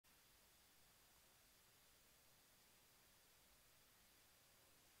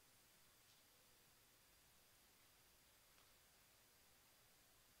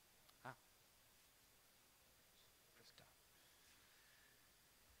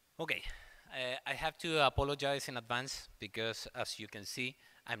Okay, I have to apologize in advance because, as you can see,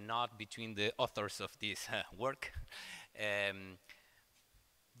 I'm not between the authors of this work. Um,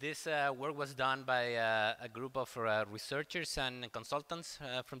 this work was done by a group of researchers and consultants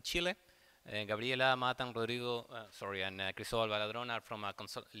from Chile. Gabriela Matan, Rodrigo, and Cristóbal Baladrón are from a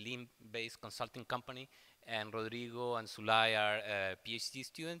Lean-based consulting company, and Rodrigo and Zulay are PhD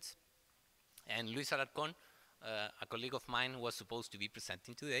students. And Luis Alarcón, a colleague of mine, was supposed to be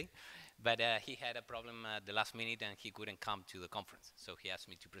presenting today, but he had a problem at the last minute and he couldn't come to the conference, so he asked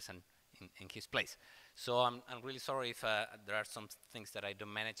me to present in his place. So I'm really sorry if there are some things that I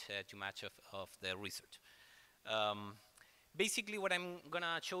don't manage too much of the research. Basically, what I'm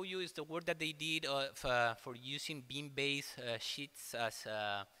gonna show you is the work that they did for using beam-based sheets as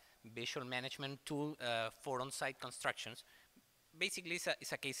a visual management tool for on-site constructions. Basically,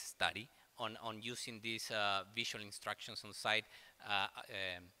 it's a case study on using these visual instructions on site,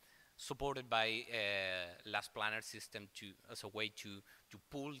 supported by last planner system as a way to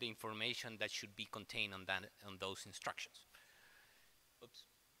pull the information that should be contained on those instructions. Oops.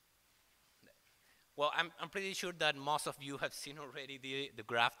 Well, I'm pretty sure that most of you have seen already the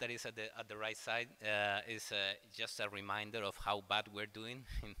graph that is at the right side. Is just a reminder of how bad we're doing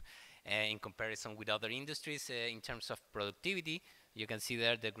in comparison with other industries in terms of productivity. You can see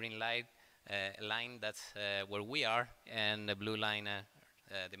there the green line, that's where we are, and the blue line,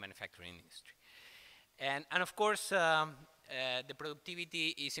 the manufacturing industry. And of course, the productivity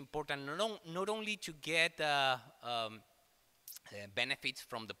is important not only to get benefits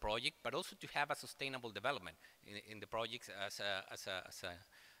from the project, but also to have a sustainable development in the projects as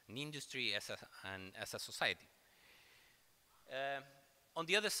an industry, and as a society. On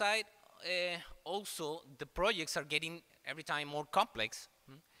the other side, also the projects are getting every time more complex,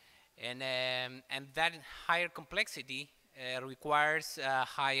 and that higher complexity requires a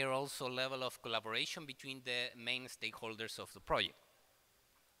higher also level of collaboration between the main stakeholders of the project.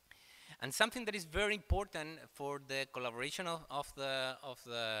 And something that is very important for the collaboration of the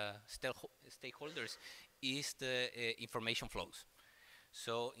stakeholders is the information flows.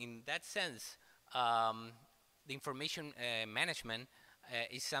 So in that sense, the information management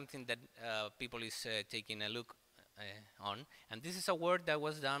is something that people is taking a look on. And this is a work that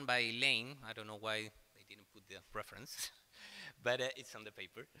was done by Elaine. I don't know why they didn't put the reference, but it's on the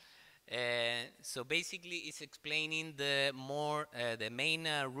paper. So basically, it's explaining the main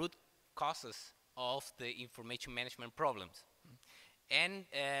root causes of the information management problems, and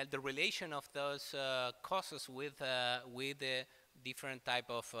the relation of those causes with the different type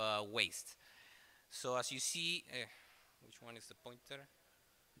of waste. So as you see, which one is the pointer?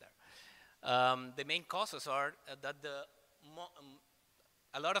 There. The main causes are that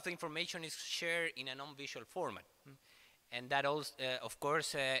a lot of the information is shared in a non-visual format. And that also, of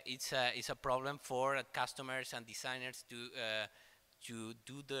course, it's a problem for customers and designers to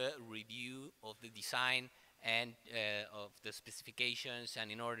do the review of the design and of the specifications,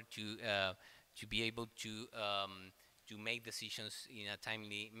 and in order to be able to make decisions in a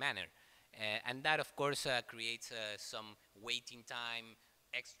timely manner. And that, of course, creates some waiting time,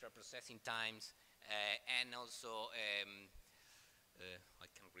 extra processing times, and also, I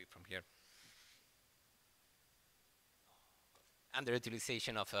can read from here,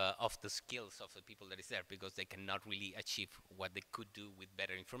 underutilization of the skills of the people that is there, because they cannot really achieve what they could do with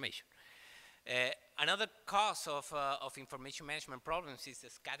better information. Another cause of information management problems is the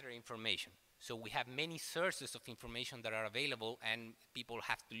scattered information. So we have many sources of information that are available, and people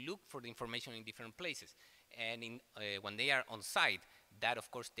have to look for the information in different places. And when they are on site, that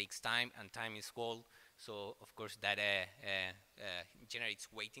of course takes time, and time is gold. So of course that generates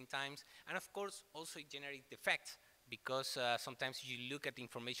waiting times, and of course also it generates defects, because sometimes you look at the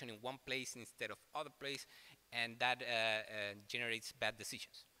information in one place instead of other place, and that generates bad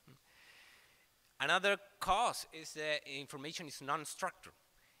decisions. Another cause is information is non-structured.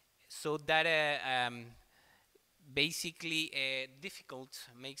 So that basically difficult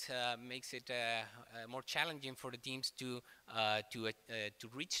makes it more challenging for the teams to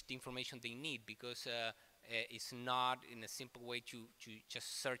reach the information they need, because it's not in a simple way to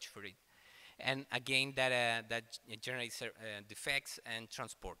just search for it. And again, that generates defects and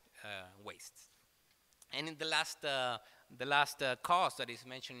transport wastes. And in the last cause that is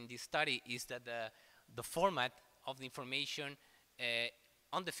mentioned in this study is that the format of the information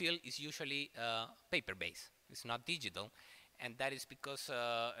on the field is usually paper-based. It's not digital, and that is because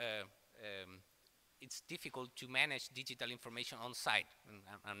it's difficult to manage digital information on site. And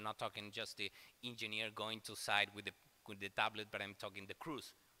I'm not talking just the engineer going to site with the tablet, but I'm talking the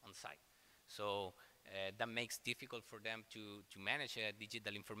crews on site. So that makes difficult for them to manage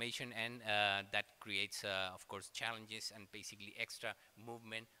digital information, and that creates, of course, challenges and basically extra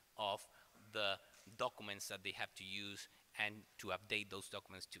movement of the documents that they have to use and to update those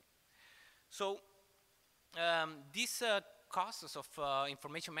documents too. So these causes of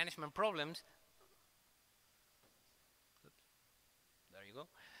information management problems, there you go,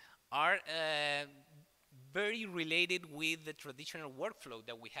 are very related with the traditional workflow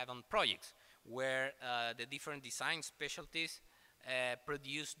that we have on projects, where the different design specialties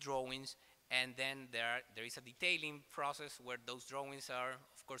produce drawings, and then there is a detailing process where those drawings are,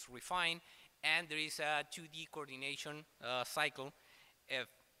 of course, refined, and there is a 2D coordination cycle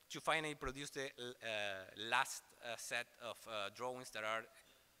to finally produce the last set of drawings that are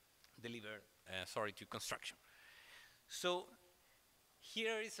delivered, to construction. So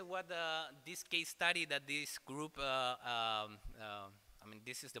here is what this case study that this group, I mean,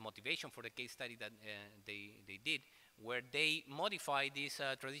 this is the motivation for the case study that they did, where they modify this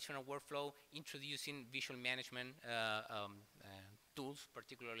traditional workflow, introducing visual management tools,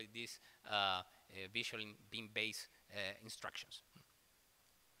 particularly these visual beam-based instructions.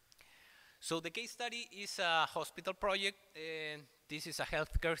 So the case study is a hospital project. This is a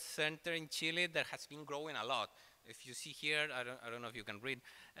healthcare center in Chile that has been growing a lot. If you see here, I don't know if you can read,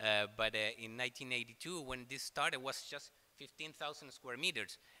 but in 1982, when this started, it was just 15,000 square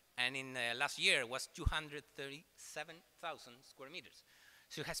meters. And in last year, it was 237,000 square meters.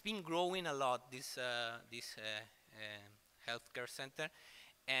 So it has been growing a lot, this healthcare center.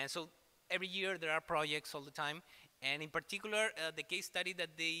 And so every year there are projects all the time. And in particular, the case study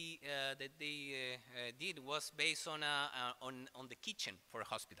that they did was based on the kitchen for a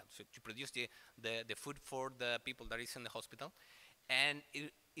hospital, so to produce the food for the people that is in the hospital, and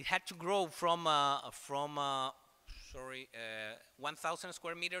it had to grow from 1,000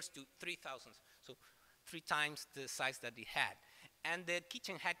 square meters to 3,000, so 3 times the size that it had, and the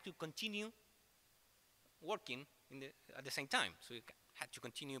kitchen had to continue working at the same time, so it had to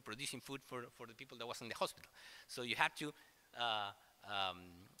continue producing food for the people that was in the hospital. So you have to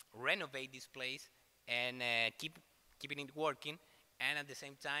renovate this place and keeping it working, and at the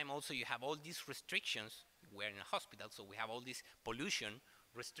same time also you have all these restrictions. We're in a hospital, so we have all these pollution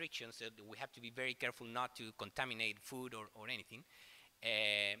restrictions that we have to be very careful not to contaminate food or anything,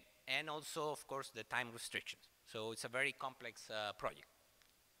 and also, of course, the time restrictions. So it's a very complex project.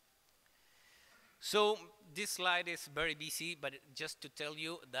 So this slide is very busy, but just to tell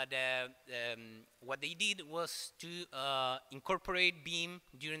you that what they did was to incorporate BIM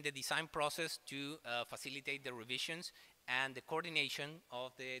during the design process to facilitate the revisions and the coordination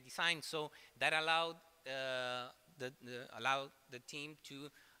of the design. So that allowed the team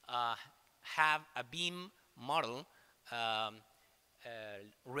to have a BIM model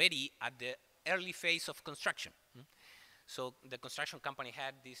ready at the early phase of construction. So the construction company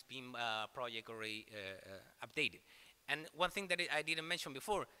had this BIM project already updated. And one thing that I didn't mention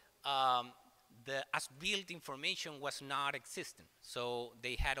before, the as-built information was not existent. So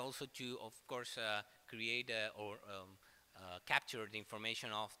they had also to, of course, create or capture the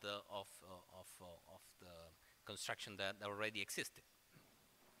information of the construction that already existed.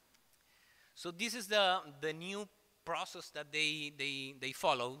 So this is the new process that they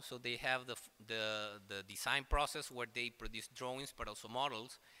follow. So they have the design process where they produce drawings but also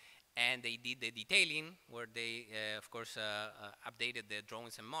models, and they did the detailing where they of course updated the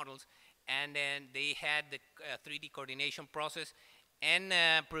drawings and models, and then they had the 3D coordination process and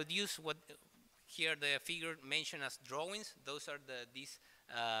produced what here the figure mentioned as drawings. Those are these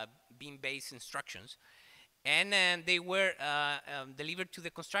beam-based instructions. And they were delivered to the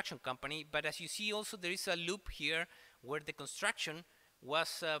construction company. But as you see also, there is a loop here where the construction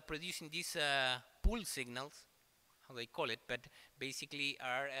was producing these pull signals, how they call it, but basically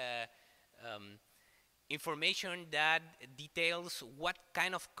are information that details what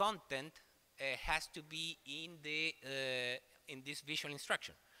kind of content has to be in this visual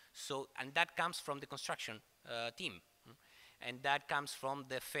instruction. So, and that comes from the construction team. And that comes from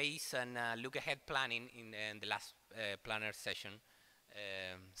the phase and look-ahead planning in the last planner sessions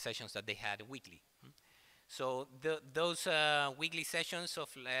that they had weekly. So those weekly sessions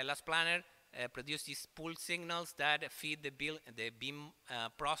of last planner produce these pull signals that feed the BIM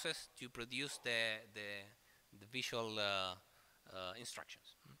process to produce the visual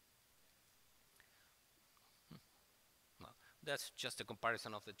instructions. Well, that's just a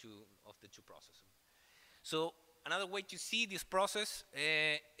comparison of the two processes. So another way to see this process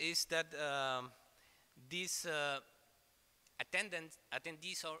is that these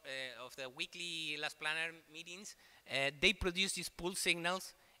attendees of the weekly last planner meetings, they produce these pull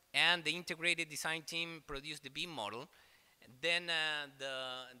signals, and the integrated design team produced the BIM model. Then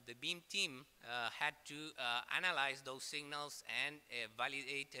the BIM team had to analyze those signals and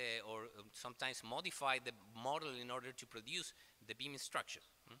validate or sometimes modify the model in order to produce the BIM instructions,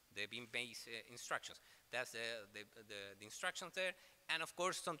 the BIM-based instructions. That's the instructions there. And of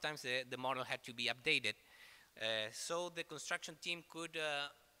course, sometimes the model had to be updated. So the construction team could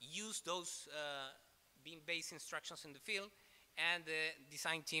use those BIM-based instructions in the field, and the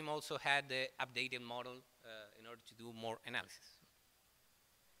design team also had the updated model in order to do more analysis.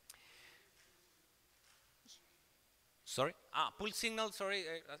 Sorry? Pull signal, sorry,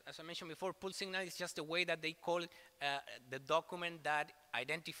 as I mentioned before, pull signal is just the way that they call the document that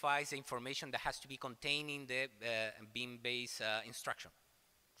identifies the information that has to be contained in the BIM-based instruction.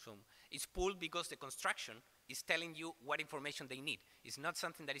 So it's pulled because the construction is telling you what information they need. It's not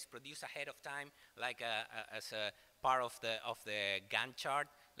something that is produced ahead of time, like as a part of the Gantt chart,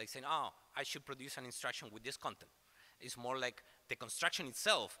 like saying, oh, I should produce an instruction with this content. It's more like the construction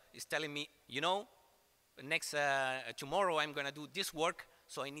itself is telling me, you know, next tomorrow I'm going to do this work,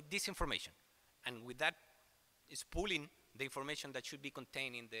 so I need this information, and with that, it's pulling the information that should be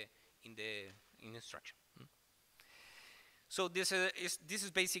contained in the instruction. So this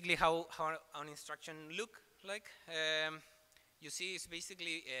is basically how an instruction look like. You see, it's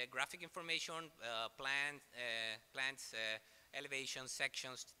basically graphic information, plans, elevations,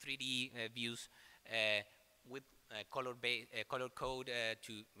 sections, 3D views with color code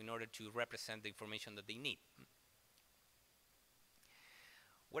in order to represent the information that they need.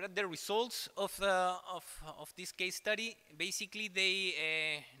 What are the results of this case study? Basically,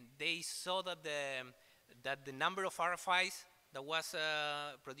 they saw that the number of RFIs that was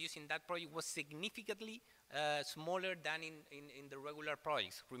produced in that project was significantly smaller than in the regular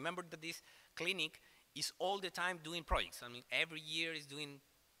projects. Remember that this clinic is all the time doing projects. I mean, every year is doing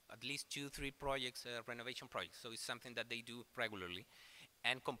at least 2-3 projects, renovation projects. So it's something that they do regularly.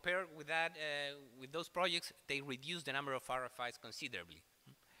 And compared with that, with those projects, they reduce the number of RFIs considerably.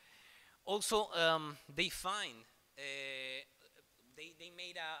 Also, they find they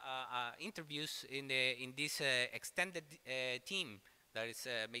made interviews in this extended team that is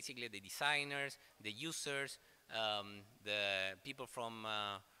basically the designers, the users, the people from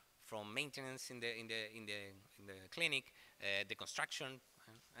maintenance in the clinic, the construction,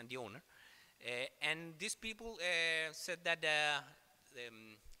 and the owner. And these people said that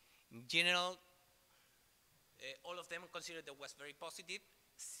in general, all of them considered that was very positive.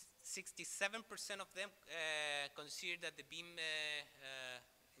 67% of them considered that the BIM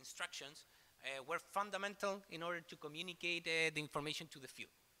instructions were fundamental in order to communicate the information to the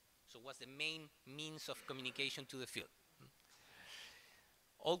field. So it was the main means of communication to the field.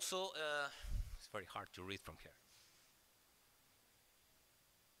 Also, it's very hard to read from here.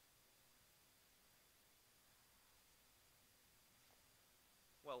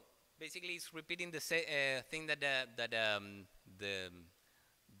 Well, basically, it's repeating the thing that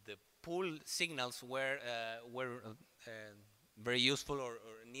the pull signals were very useful or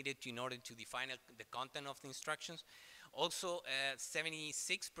needed in order to define the content of the instructions. Also,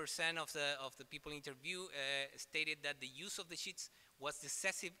 76% of the people interviewed stated that the use of the sheets was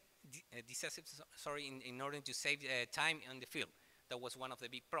decisive, in order to save time in the field. That was one of the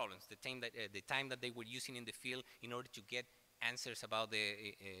big problems, the time that they were using in the field in order to get answers about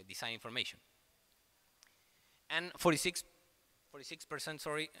the design information. And 46%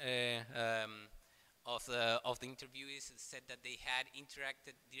 of the interviewees said that they had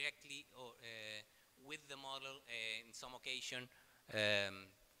interacted directly or with the model in some occasion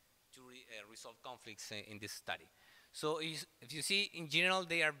to resolve conflicts in this study. So if you see, in general,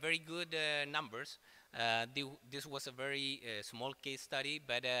 they are very good numbers. This was a very small case study,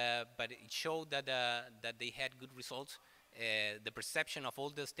 but it showed that they had good results. The perception of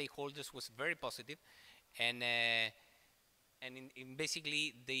all the stakeholders was very positive, and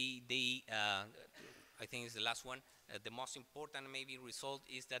basically I think it's the last one. The most important maybe result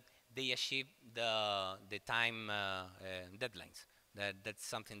is that they achieved the time deadlines. That's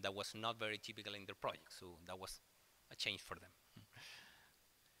something that was not very typical in their project. So that was a change for them.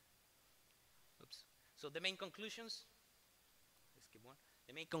 Oops. So the main conclusions. Let's skip one.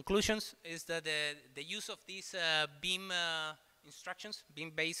 The main conclusions is that the use of these BIM instructions,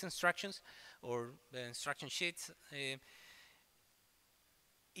 BIM-based instructions, or the instruction sheets.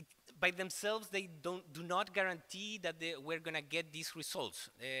 By themselves, they do not guarantee that we're going to get these results.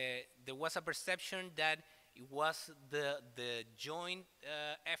 There was a perception that it was the joint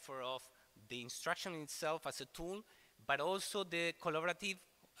effort of the instruction itself as a tool, but also the collaborative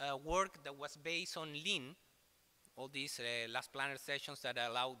work that was based on Lean all these last planner sessions that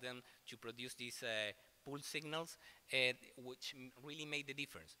allowed them to produce these pull signals, which really made the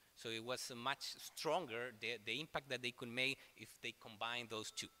difference. So it was much stronger, the impact that they could make if they combine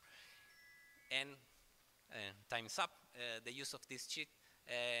those two. And time's up. The use of these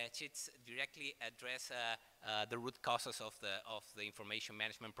cheats directly address the root causes of the information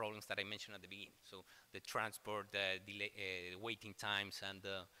management problems that I mentioned at the beginning. So the transport, the delay, waiting times, and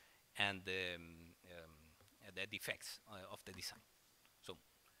the defects of the design. So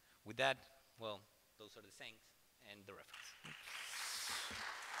with that, well, those are the things and the reference.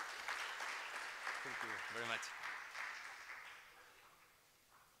 Thank you very much.